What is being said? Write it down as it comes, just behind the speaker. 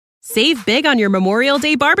Save big on your Memorial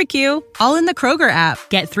Day barbecue, all in the Kroger app.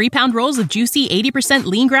 Get 3-pound rolls of juicy 80%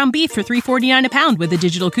 lean ground beef for $3.49 a pound with a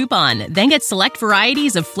digital coupon. Then get select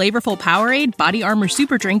varieties of flavorful Powerade, Body Armor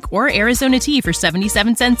Super Drink, or Arizona tea for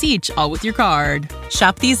 77 cents each, all with your card.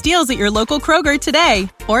 Shop these deals at your local Kroger today,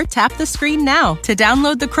 or tap the screen now to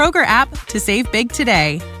download the Kroger app to save big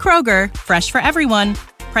today. Kroger, fresh for everyone.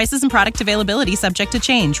 Prices and product availability subject to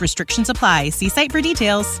change. Restrictions apply. See site for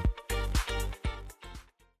details.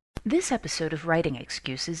 This episode of Writing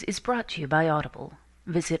Excuses is brought to you by Audible.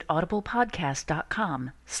 Visit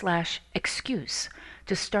audiblepodcast.com/excuse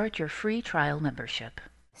to start your free trial membership.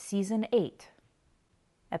 Season 8,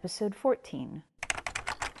 Episode 14.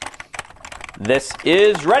 This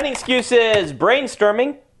is Writing Excuses,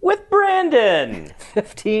 Brainstorming with Brandon.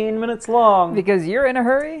 15 minutes long. Because you're in a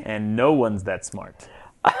hurry? And no one's that smart.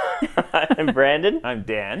 I'm Brandon. I'm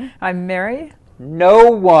Dan. I'm Mary.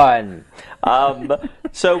 No one.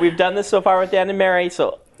 So we've done this so far with Dan and Mary,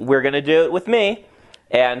 so we're going to do it with me,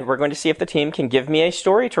 and we're going to see if the team can give me a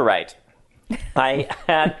story to write. I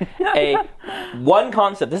had one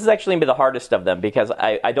concept. This is actually going to be the hardest of them because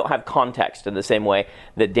I don't have context in the same way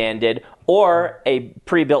that Dan did, or a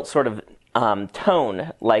pre-built sort of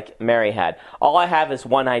tone like Mary had. All I have is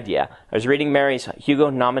one idea. I was reading Mary's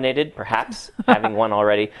Hugo-nominated, perhaps, having one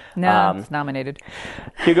already. No, it's nominated.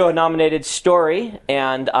 Hugo-nominated story,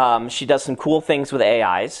 and she does some cool things with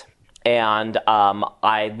AIs, and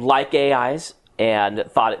I like AIs, and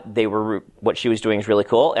thought they were what she was doing is really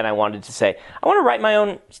cool, and I wanted to say, I want to write my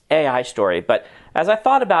own AI story, but as I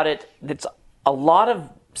thought about it, it's a lot of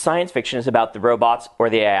science fiction is about the robots or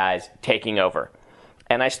the AIs taking over.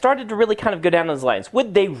 And I started to really kind of go down those lines.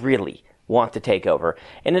 Would they really want to take over?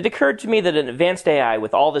 And it occurred to me that an advanced AI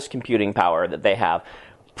with all this computing power that they have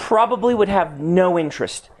probably would have no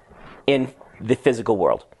interest in the physical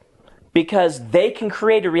world because they can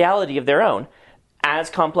create a reality of their own as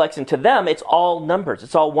complex, and to them it's all numbers,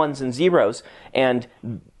 it's all ones and zeros, and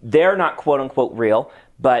they're not quote-unquote real,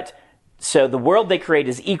 but so the world they create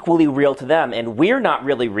is equally real to them, and we're not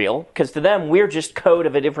really real, because to them, we're just code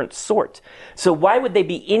of a different sort. So why would they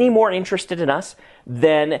be any more interested in us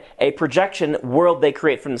than a projection world they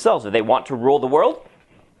create for themselves? If they want to rule the world,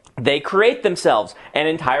 they create themselves an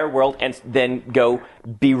entire world and then go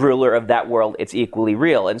be ruler of that world. It's equally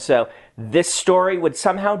real. And so this story would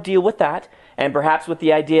somehow deal with that, and perhaps with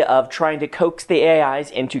the idea of trying to coax the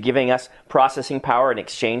AIs into giving us processing power in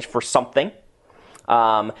exchange for something.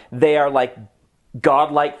 They are like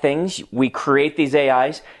godlike things. We create these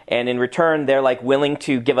AIs, and in return, they're like willing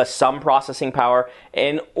to give us some processing power,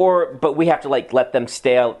 but we have to like let them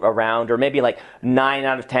stay around, or maybe like 9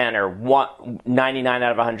 out of 10 or 99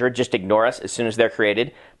 out of 100 just ignore us as soon as they're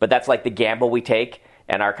created. But that's like the gamble we take,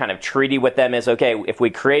 and our kind of treaty with them is, okay, if we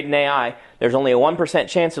create an AI, there's only a 1%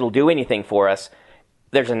 chance it'll do anything for us.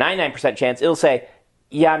 There's a 99% chance it'll say,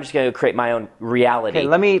 yeah, I'm just going to create my own reality. Okay,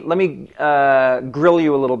 let me grill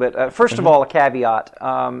you a little bit. First of all, a caveat: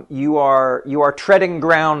 you are treading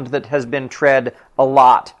ground that has been tread a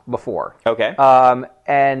lot before. Okay.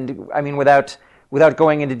 And I mean, without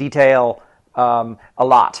going into detail, a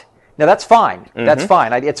lot. Now that's fine. Mm-hmm. That's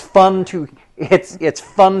fine. It's fun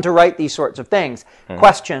to write these sorts of things. Mm-hmm.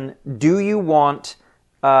 Question: do you want?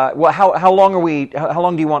 How long do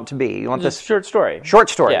you want to be? You want this short story? Short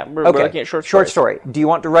story. Yeah, we're looking at short stories. Story. Do you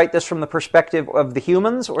want to write this from the perspective of the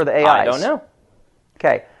humans or the AIs? I don't know.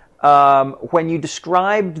 Okay. When you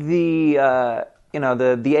described the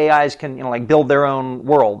AIs can like build their own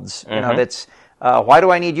worlds. You know, that's why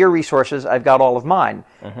do I need your resources? I've got all of mine.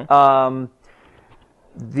 Mm-hmm.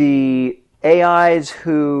 The AIs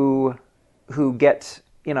who get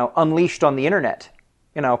unleashed on the internet.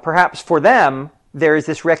 Perhaps for them, there is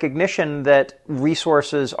this recognition that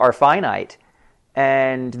resources are finite,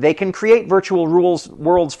 and they can create virtual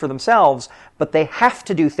worlds for themselves, but they have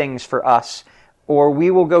to do things for us, or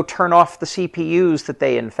we will go turn off the CPUs that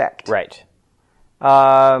they infect. Right.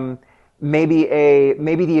 Maybe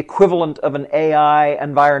the equivalent of an AI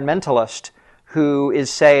environmentalist who is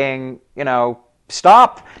saying,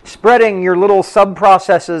 stop spreading your little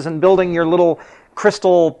sub-processes and building your little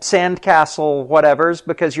crystal sandcastle whatevers,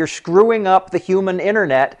 because you're screwing up the human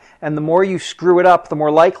internet, and the more you screw it up, the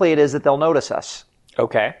more likely it is that they'll notice us.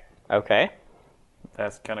 Okay.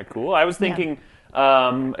 That's kind of cool. I was thinking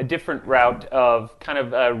a different route of kind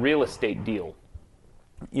of a real estate deal.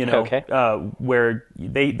 Where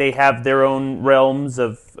they have their own realms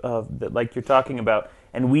of like you're talking about,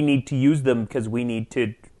 and we need to use them because we need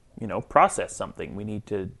to, process something. We need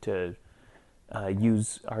to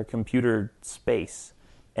use our computer space,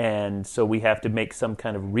 and so we have to make some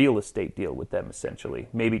kind of real estate deal with them, essentially.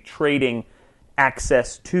 Maybe trading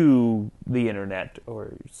access to the internet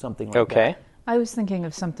or something like that. Okay. I was thinking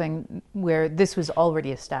of something where this was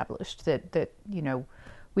already established, that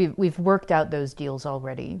we've worked out those deals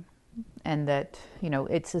already, and that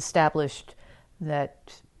it's established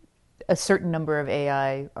that a certain number of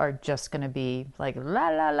AI are just going to be like, la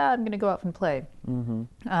la la, I'm going to go out and play. Mm-hmm.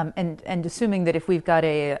 And assuming that if we've got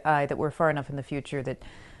AI that we're far enough in the future that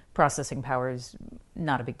processing power is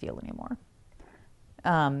not a big deal anymore.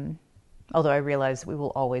 Although I realize we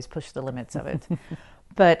will always push the limits of it.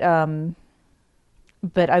 But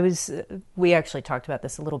we actually talked about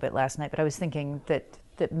this a little bit last night, but I was thinking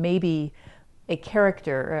that maybe a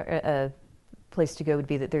character, a place to go would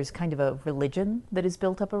be that there's kind of a religion that is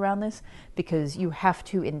built up around this, because you have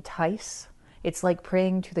to entice. It's like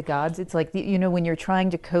praying to the gods. It's like, when you're trying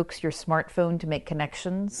to coax your smartphone to make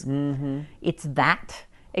connections, it's that,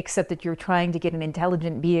 except that you're trying to get an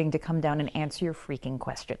intelligent being to come down and answer your freaking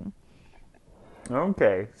question.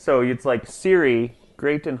 Okay, so it's like, Siri,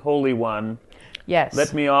 great and holy one, yes,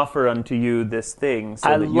 let me offer unto you this thing. So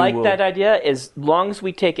I that you like will... that idea, as long as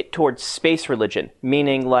we take it towards space religion,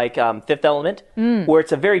 meaning like Fifth Element, where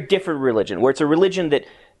it's a very different religion, where it's a religion that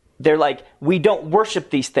they're like, we don't worship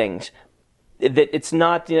these things. That it's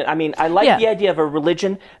not. I like the idea of a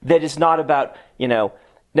religion that is not about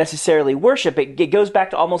necessarily worship. It goes back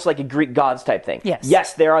to almost like a Greek gods type thing.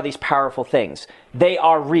 Yes, there are these powerful things. They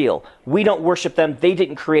are real. We don't worship them. They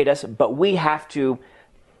didn't create us, but we have to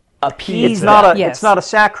appease them. It's not a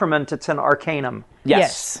sacrament, it's an arcanum.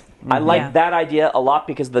 Yes. I like that idea a lot,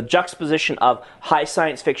 because the juxtaposition of high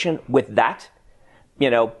science fiction with that,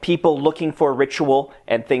 people looking for ritual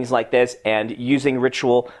and things like this, and using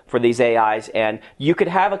ritual for these AIs, and you could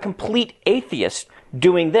have a complete atheist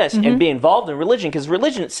doing this and be involved in religion, because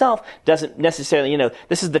religion itself doesn't necessarily,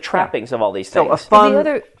 this is the trappings of all these things.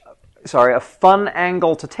 So a fun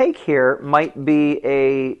angle to take here might be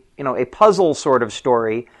a puzzle sort of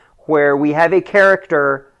story where we have a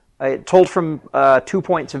character told from 2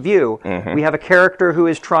 points of view. Mm-hmm. We have a character who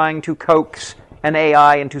is trying to coax an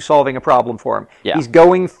AI into solving a problem for him. Yeah. He's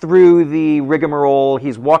going through the rigmarole.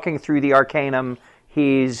 He's walking through the arcanum.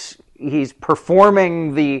 He's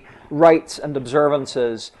performing the rites and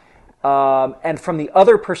observances. And from the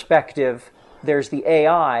other perspective, there's the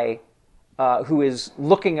AI who is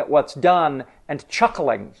looking at what's done and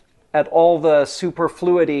chuckling at all the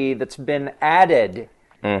superfluity that's been added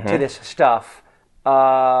to this stuff.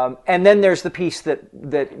 And then there's the piece that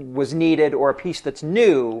was needed, or a piece that's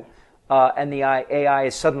new, and the AI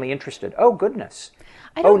is suddenly interested. Oh, goodness.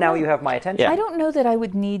 Now you have my attention. I don't know that I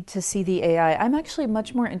would need to see the AI. I'm actually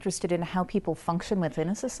much more interested in how people function within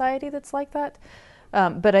a society that's like that.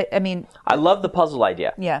 But I mean... I love the puzzle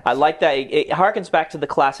idea. Yeah. I like that. It harkens back to the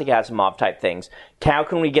classic Asimov type things. How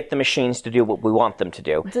can we get the machines to do what we want them to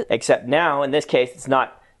do? Except now, in this case, it's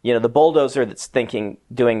not the bulldozer that's doing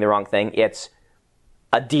the wrong thing. It's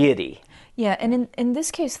a deity. Yeah, and in this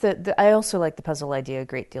case, I also like the puzzle idea a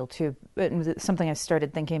great deal, too. Something I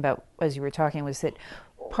started thinking about as you were talking was that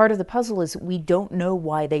part of the puzzle is we don't know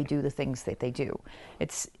why they do the things that they do.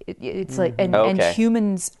 It's like, and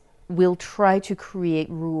humans will try to create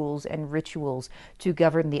rules and rituals to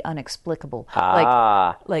govern the unexplicable.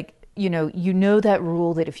 Like that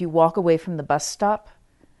rule that if you walk away from the bus stop,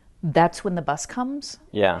 that's when the bus comes.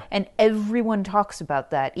 Yeah. And everyone talks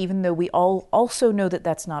about that, even though we all also know that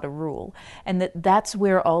that's not a rule. And that's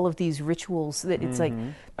where all of these rituals, that it's like,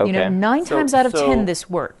 9 times out of 10 this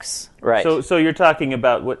works. Right. So you're talking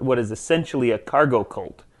about what is essentially a cargo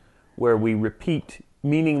cult, where we repeat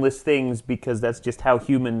meaningless things because that's just how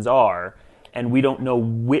humans are, and we don't know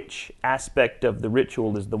which aspect of the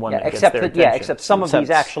ritual is the one that gets their attention. Except some of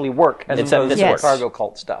these actually work, as opposed to cargo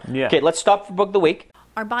cult stuff. Yeah. Okay, let's stop for Book of the Week.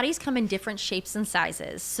 Our bodies come in different shapes and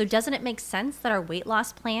sizes, so doesn't it make sense that our weight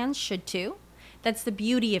loss plans should too? That's the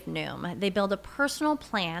beauty of Noom. They build a personal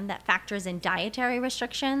plan that factors in dietary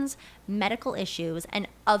restrictions, medical issues, and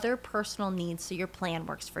other personal needs so your plan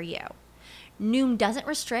works for you. Noom doesn't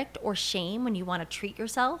restrict or shame when you want to treat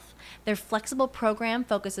yourself. Their flexible program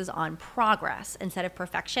focuses on progress instead of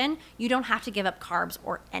perfection. You don't have to give up carbs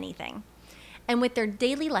or anything. And with their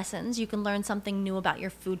daily lessons, you can learn something new about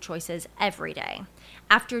your food choices every day.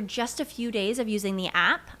 After just a few days of using the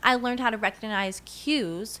app, I learned how to recognize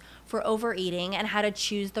cues for overeating and how to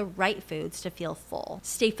choose the right foods to feel full.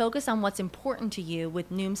 Stay focused on what's important to you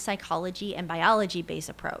with Noom's psychology and biology-based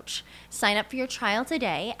approach. Sign up for your trial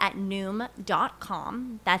today at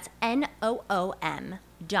Noom.com. That's Noom.com.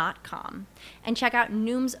 And check out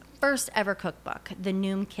Noom's first ever cookbook, The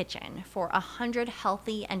Noom Kitchen, for 100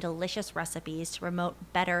 healthy and delicious recipes to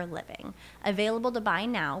promote better living. Available to buy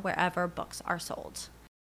now wherever books are sold.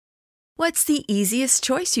 What's the easiest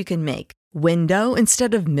choice you can make? Window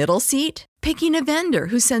instead of middle seat? Picking a vendor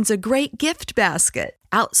who sends a great gift basket?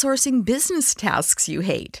 Outsourcing business tasks you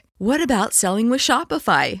hate? What about selling with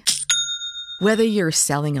Shopify? Whether you're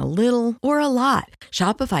selling a little or a lot,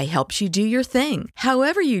 Shopify helps you do your thing,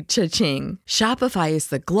 however you cha-ching. Shopify is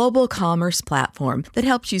the global commerce platform that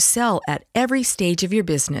helps you sell at every stage of your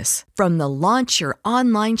business. From the launch your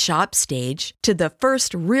online shop stage to the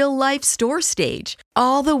first real-life store stage,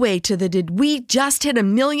 all the way to the did we just hit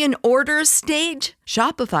 1 million orders stage.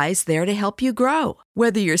 Shopify's there to help you grow.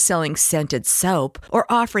 Whether you're selling scented soap or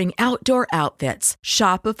offering outdoor outfits,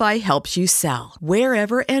 Shopify helps you sell.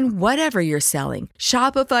 Wherever and whatever you're selling,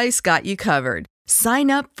 Shopify's got you covered. Sign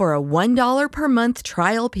up for a $1 per month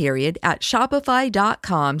trial period at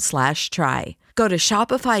shopify.com/try. Go to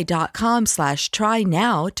shopify.com/try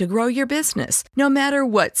now to grow your business, no matter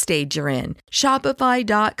what stage you're in.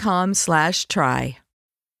 Shopify.com/try.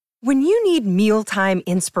 When you need mealtime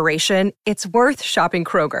inspiration, it's worth shopping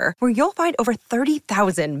Kroger, where you'll find over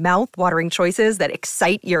 30,000 mouth-watering choices that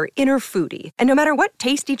excite your inner foodie. And no matter what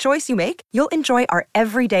tasty choice you make, you'll enjoy our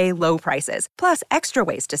everyday low prices, plus extra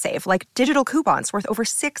ways to save, like digital coupons worth over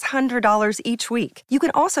 $600 each week. You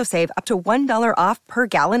can also save up to $1 off per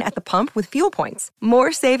gallon at the pump with fuel points.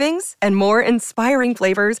 More savings and more inspiring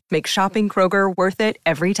flavors make shopping Kroger worth it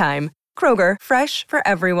every time. Kroger, fresh for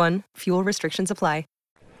everyone. Fuel restrictions apply.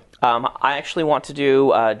 I actually want to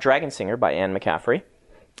do Dragon Singer by Anne McCaffrey.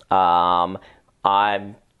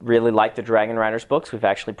 I really like the Dragon Riders books. We've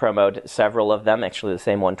actually promoted several of them, actually the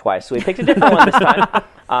same one twice, so we picked a different one this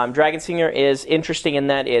time. Dragon Singer is interesting in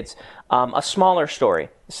that it's a smaller story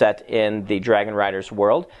set in the Dragon Riders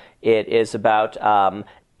world. It is about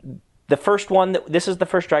the first one, this is the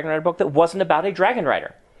first Dragon Rider book that wasn't about a Dragon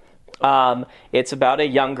Rider. It's about a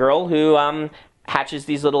young girl who hatches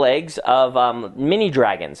these little eggs of mini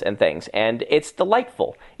dragons and things, and it's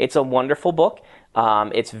delightful. It's a wonderful book.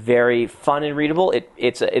 It's very fun and readable.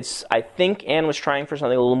 It's I think Anne was trying for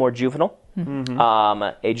something a little more juvenile,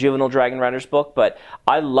 a juvenile Dragon Riders book, but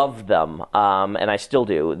I love them, and I still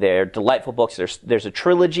do. They're delightful books. There's a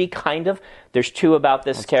trilogy, kind of. There's 2 about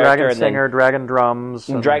this character. Dragon Singer, Dragon Drums.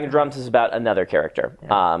 Dragon Drums is about another character.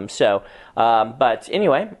 Yeah. But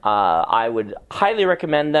anyway, I would highly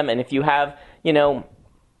recommend them, and if you have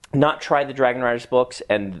not tried the Dragon Riders books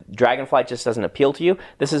and Dragonflight just doesn't appeal to you,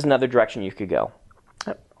 this is another direction you could go.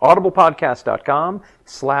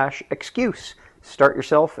 audiblepodcast.com/excuse. Start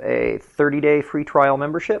yourself a 30-day free trial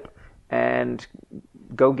membership and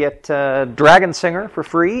go get Dragon Singer for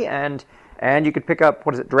free, and you could pick up,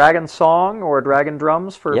 Dragon Song or Dragon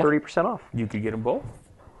Drums for 30% off. You could get them both.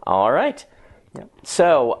 All right. Yep.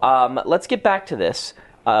 So let's get back to this.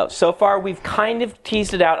 So far, we've kind of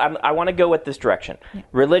teased it out. I want to go with this direction. Yeah.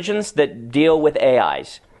 Religions that deal with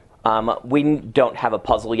AIs. We don't have a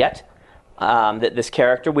puzzle yet. That this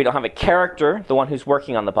character, we don't have a character, the one who's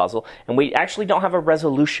working on the puzzle, and we actually don't have a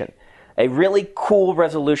resolution. A really cool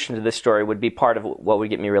resolution to this story would be part of what would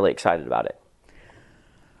get me really excited about it.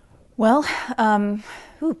 Well, oh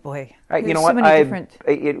boy. You know so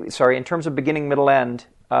what? In terms of beginning, middle, end,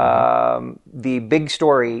 the big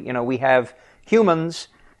story, we have humans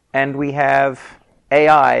and we have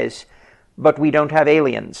AIs, but we don't have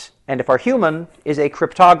aliens. And if our human is a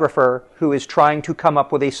cryptographer who is trying to come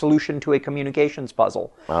up with a solution to a communications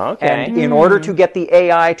puzzle, and in order to get the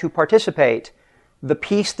AI to participate, the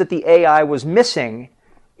piece that the AI was missing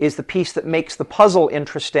is the piece that makes the puzzle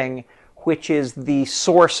interesting, which is the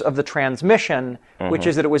source of the transmission, which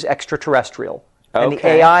is that it was extraterrestrial. And the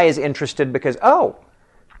AI is interested because,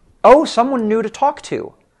 someone new to talk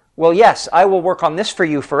to. Well, yes, I will work on this for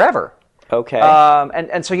you forever. Okay.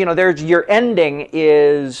 And so, there's your ending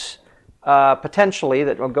is potentially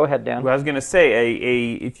that. Well, go ahead, Dan. Well, I was going to say,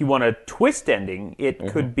 if you want a twist ending, it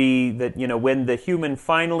could be that when the human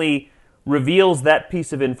finally reveals that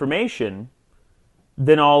piece of information,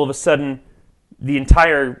 then all of a sudden the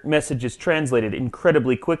entire message is translated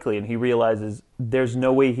incredibly quickly, and he realizes there's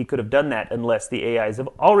no way he could have done that unless the AIs have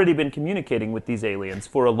already been communicating with these aliens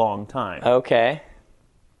for a long time. Okay.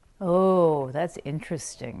 Oh, that's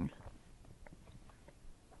interesting.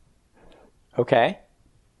 Okay.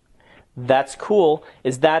 That's cool.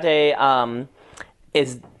 Is that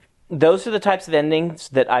those are the types of endings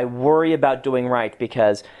that I worry about doing right,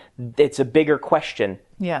 because it's a bigger question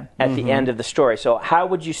at the end of the story. So how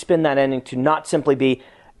would you spin that ending to not simply be,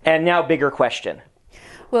 and now bigger question?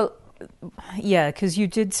 Well, yeah, because you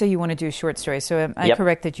did say you want to do a short story. So am I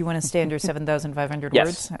correct that you want to stay under 7,500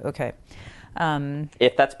 words? Okay.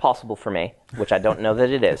 If that's possible for me, which I don't know that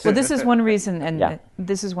it is. Well, this is one reason, and Yeah.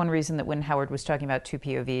 this is one reason that when Howard was talking about two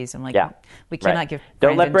POVs, I'm like, Yeah. we cannot Right. give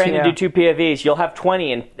Don't let Brandon two. do two POVs. You'll have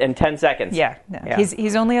 20 in 10 seconds. Yeah, no. Yeah.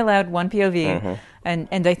 He's only allowed one POV,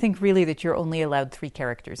 and I think really that you're only allowed 3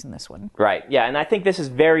 characters in this one. Right. Yeah, and I think this is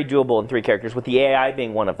very doable in 3 characters, with the AI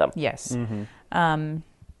being one of them. Yes.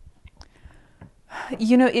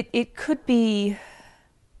 It could be.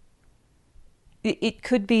 It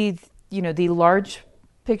could be, the large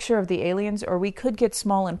picture of the aliens, or we could get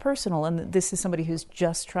small and personal, and this is somebody who's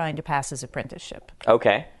just trying to pass his apprenticeship.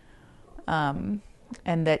 Okay. And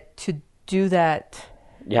that to do that,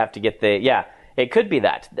 You have to get it could be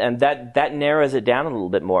that, and that narrows it down a little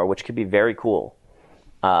bit more, which could be very cool.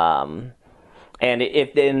 And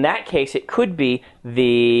if in that case, it could be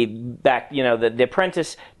the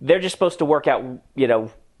apprentice. They're just supposed to work out,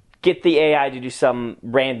 get the AI to do some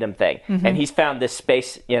random thing, and he's found this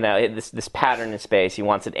space, this pattern in space. He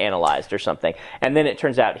wants it analyzed or something, and then it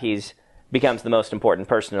turns out he's becomes the most important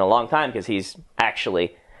person in a long time because he's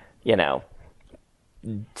actually, The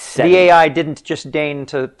AI didn't just deign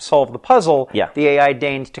to solve the puzzle. Yeah. The AI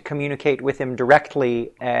deigned to communicate with him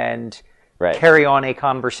directly and Right. carry on a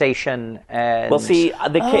conversation. And Well, see,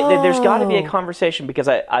 there's got to be a conversation because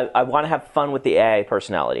I want to have fun with the AI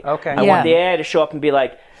personality. Okay. I want the AI to show up and be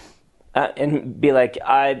like,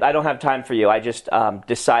 I don't have time for you. I just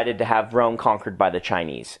decided to have Rome conquered by the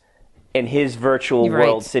Chinese in his virtual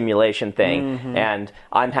world simulation thing, and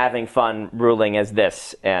I'm having fun ruling as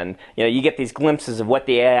this. And you get these glimpses of what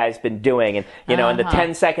the AI has been doing, and in the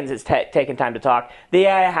 10 seconds it's taken time to talk, the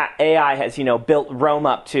AI has built Rome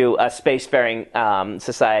up to a spacefaring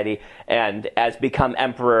society and has become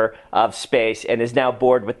emperor of space, and is now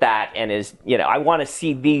bored with that, and is I want to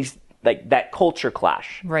see these that culture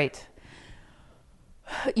clash. right?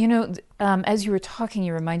 As you were talking,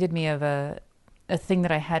 you reminded me of a thing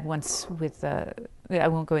that I had once with. I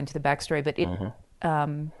won't go into the backstory, but it.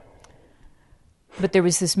 But there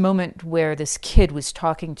was this moment where this kid was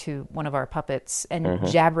talking to one of our puppets and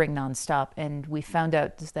jabbering nonstop, and we found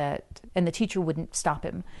out that, and the teacher wouldn't stop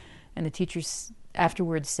him, and the teacher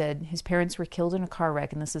afterwards said his parents were killed in a car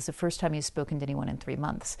wreck, and this is the first time he's spoken to anyone in 3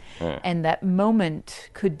 months, and that moment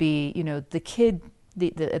could be, the kid.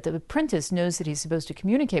 The apprentice knows that he's supposed to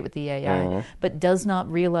communicate with the AI, but does not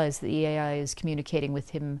realize that the AI is communicating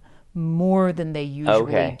with him more than they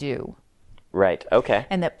usually do. Right. Okay.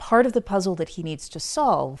 And that part of the puzzle that he needs to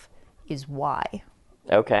solve is why.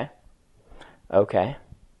 Okay.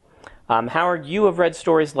 Howard, you have read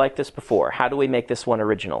stories like this before. How do we make this one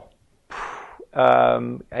original?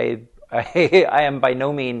 I am by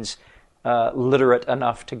no means literate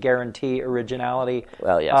enough to guarantee originality.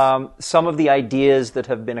 Well, yes. Some of the ideas that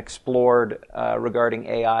have been explored regarding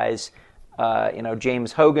AIs,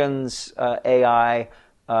 James Hogan's AI,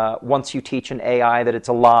 once you teach an AI that it's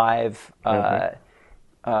alive,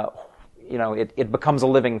 it becomes a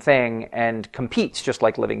living thing and competes just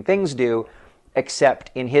like living things do,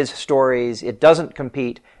 except in his stories it doesn't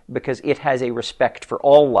compete because it has a respect for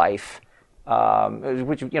all life.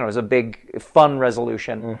 Which is a big fun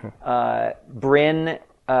resolution. Bryn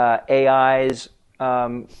AIs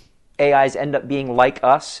end up being like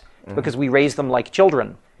us because we raise them like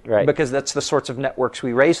children. Right. Because that's the sorts of networks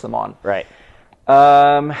we raise them on. Right.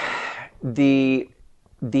 The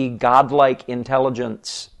godlike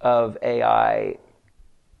intelligence of AI.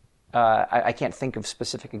 I can't think of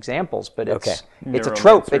specific examples, but it's a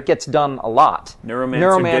trope. It gets done a lot.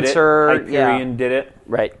 Neuromancer did it. Hyperion did it.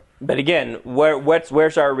 Right. But again,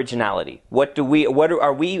 where's our originality?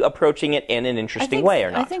 Are we approaching it in an interesting way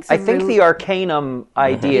or not? I think the Arcanum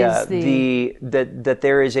idea, that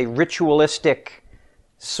there is a ritualistic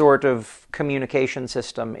sort of communication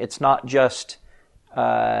system. It's not just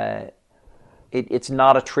it's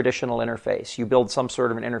not a traditional interface. You build some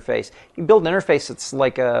sort of an interface. You build an interface that's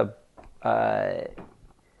like a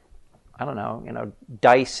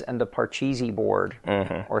dice and a Parcheesi board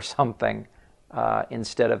or something.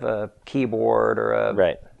 Instead of a keyboard or a...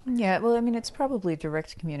 Right. Yeah, well, I mean, it's probably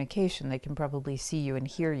direct communication. They can probably see you and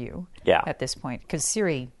hear you at this point, because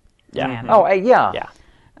Siri can. Oh, yeah.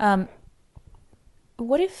 Yeah.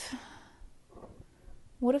 What if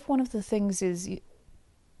one of the things is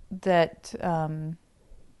that,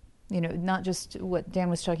 not just what Dan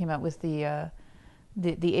was talking about with the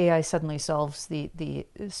AI suddenly solves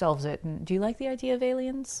solves it. And do you like the idea of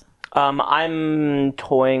aliens? I'm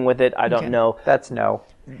toying with it. I don't know. That's no.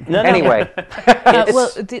 Anyway. Well,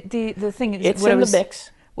 the thing is, it's in the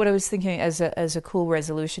mix. What I was thinking as a cool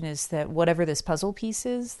resolution is that whatever this puzzle piece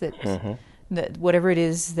is, that whatever it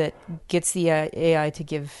is that gets the AI to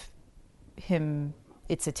give him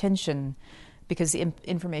its attention because the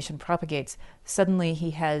information propagates. Suddenly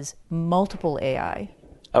he has multiple AI.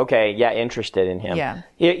 Okay, yeah, interested in him. Yeah.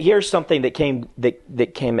 Here's something that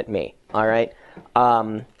came at me. All right.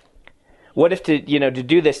 What if to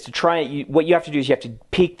do this, to try, what you have to do is you have to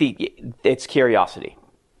pique its curiosity,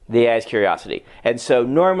 the AI's curiosity. And so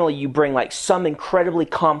normally you bring like some incredibly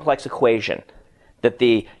complex equation that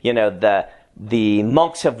the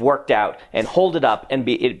monks have worked out and hold it up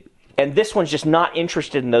and this one's just not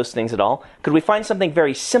interested in those things at all. Could we find something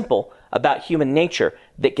very simple about human nature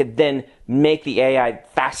that could then make the AI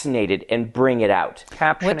fascinated and bring it out?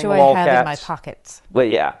 Captioning What do I lolcats. have in my pockets? Well,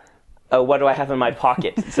 yeah. What do I have in my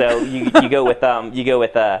pocket? So you go with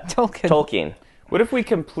Tolkien. What if we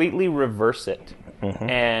completely reverse it?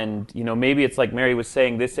 And maybe it's like Mary was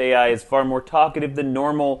saying, this AI is far more talkative than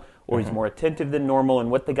normal, or he's more attentive than normal. And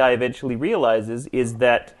what the guy eventually realizes is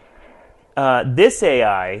that this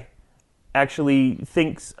AI actually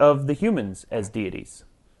thinks of the humans as deities,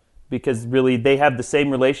 because really they have the same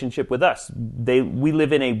relationship with us. We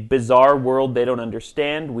live in a bizarre world they don't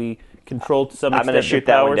understand. We control to some extent their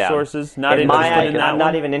power sources. I'm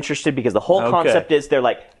not even interested, because the whole concept is they're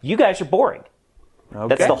like, you guys are boring. Okay.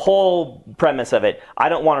 That's the whole premise of it. I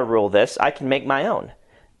don't want to rule this. I can make my own.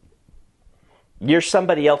 You're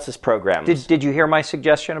somebody else's programs. Did you hear my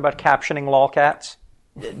suggestion about captioning lolcats?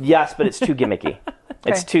 Yes, but it's too gimmicky.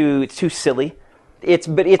 It's too silly. It's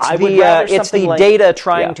the data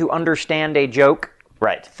trying to understand a joke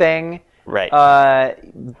thing. Right.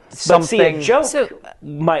 Something. But see, a joke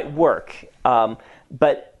might work,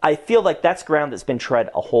 but I feel like that's ground that's been tread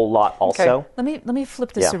a whole lot. Also, let me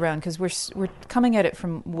flip this around, because we're coming at it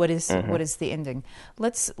from what is the ending.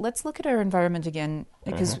 Let's look at our environment again,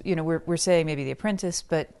 because we're saying maybe The Apprentice,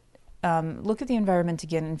 but look at the environment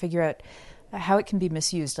again and figure out how it can be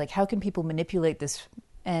misused. Like, how can people manipulate this?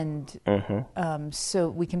 And so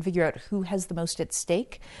we can figure out who has the most at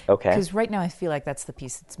stake. Okay. Because right now I feel like that's the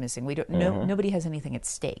piece that's missing. We don't. Nobody has anything at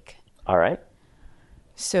stake. All right.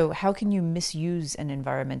 So how can you misuse an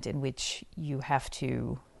environment in which you have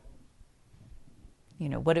to?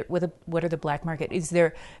 What are the black market? Is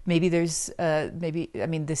there this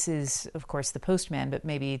is of course the postman, but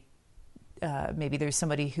maybe there's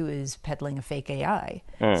somebody who is peddling a fake AI.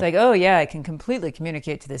 It's like, oh yeah, I can completely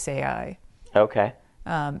communicate to this AI. Okay.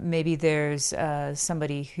 Maybe there's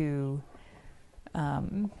somebody who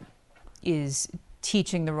is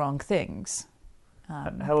teaching the wrong things.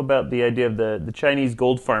 How about the idea of the Chinese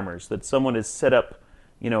gold farmers, that someone has set up,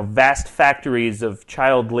 vast factories of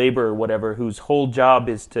child labor or whatever, whose whole job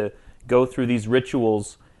is to go through these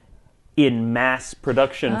rituals in mass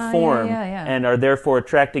production form, and are therefore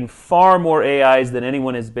attracting far more AIs than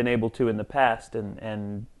anyone has been able to in the past.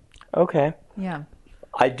 And okay. Yeah.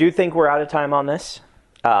 I do think we're out of time on this.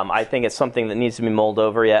 I think it's something that needs to be mulled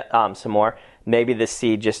over yet some more. Maybe this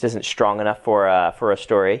seed just isn't strong enough for a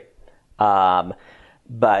story.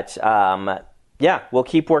 But we'll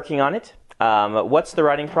keep working on it. What's the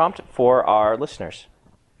writing prompt for our listeners?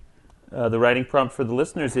 The writing prompt for the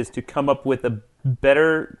listeners is to come up with a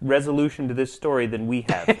better resolution to this story than we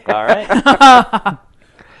have. All right.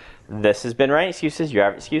 This has been Writing Excuses. You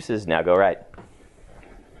have excuses. Now go write.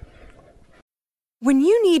 When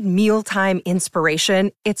you need mealtime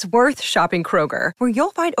inspiration, it's worth shopping Kroger, where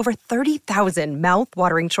you'll find over 30,000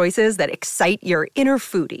 mouth-watering choices that excite your inner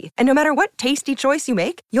foodie. And no matter what tasty choice you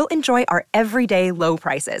make, you'll enjoy our everyday low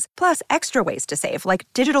prices, plus extra ways to save, like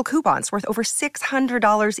digital coupons worth over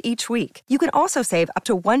 $600 each week. You can also save up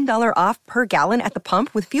to $1 off per gallon at the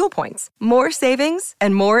pump with fuel points. More savings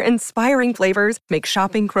and more inspiring flavors make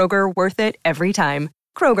shopping Kroger worth it every time.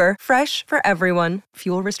 Kroger, fresh for everyone.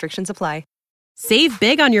 Fuel restrictions apply. Save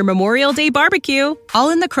big on your Memorial Day barbecue, all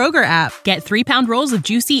in the Kroger app. Get 3-pound rolls of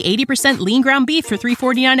juicy 80% lean ground beef for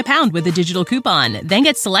 $3.49 a pound with a digital coupon. Then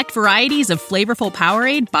get select varieties of flavorful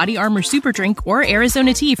Powerade, Body Armor Super Drink, or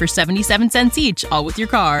Arizona tea for 77 cents each, all with your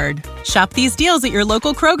card. Shop these deals at your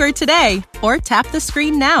local Kroger today, or tap the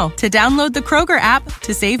screen now to download the Kroger app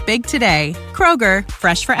to save big today. Kroger,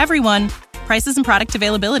 fresh for everyone. Prices and product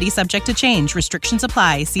availability subject to change. Restrictions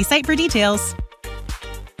apply. See site for details.